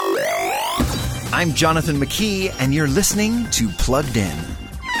I'm Jonathan McKee, and you're listening to Plugged In.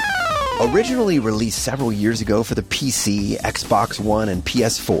 Originally released several years ago for the PC, Xbox One, and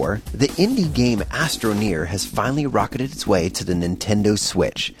PS4, the indie game Astroneer has finally rocketed its way to the Nintendo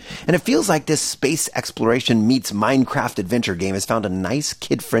Switch. And it feels like this space exploration meets Minecraft adventure game has found a nice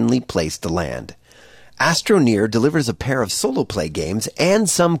kid-friendly place to land. Astroneer delivers a pair of solo play games and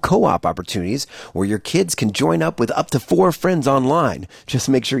some co-op opportunities where your kids can join up with up to 4 friends online. Just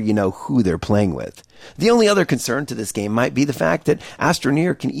make sure you know who they're playing with. The only other concern to this game might be the fact that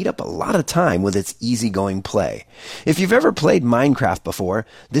Astroneer can eat up a lot of time with its easygoing play. If you've ever played Minecraft before,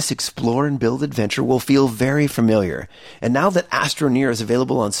 this explore and build adventure will feel very familiar. And now that Astroneer is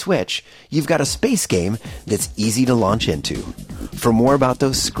available on Switch, you've got a space game that's easy to launch into. For more about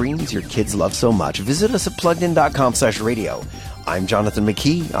those screens your kids love so much, visit us at pluggedin.com/radio. I'm Jonathan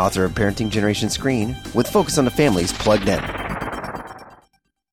McKee, author of Parenting Generation Screen, with Focus on the Family's Plugged In.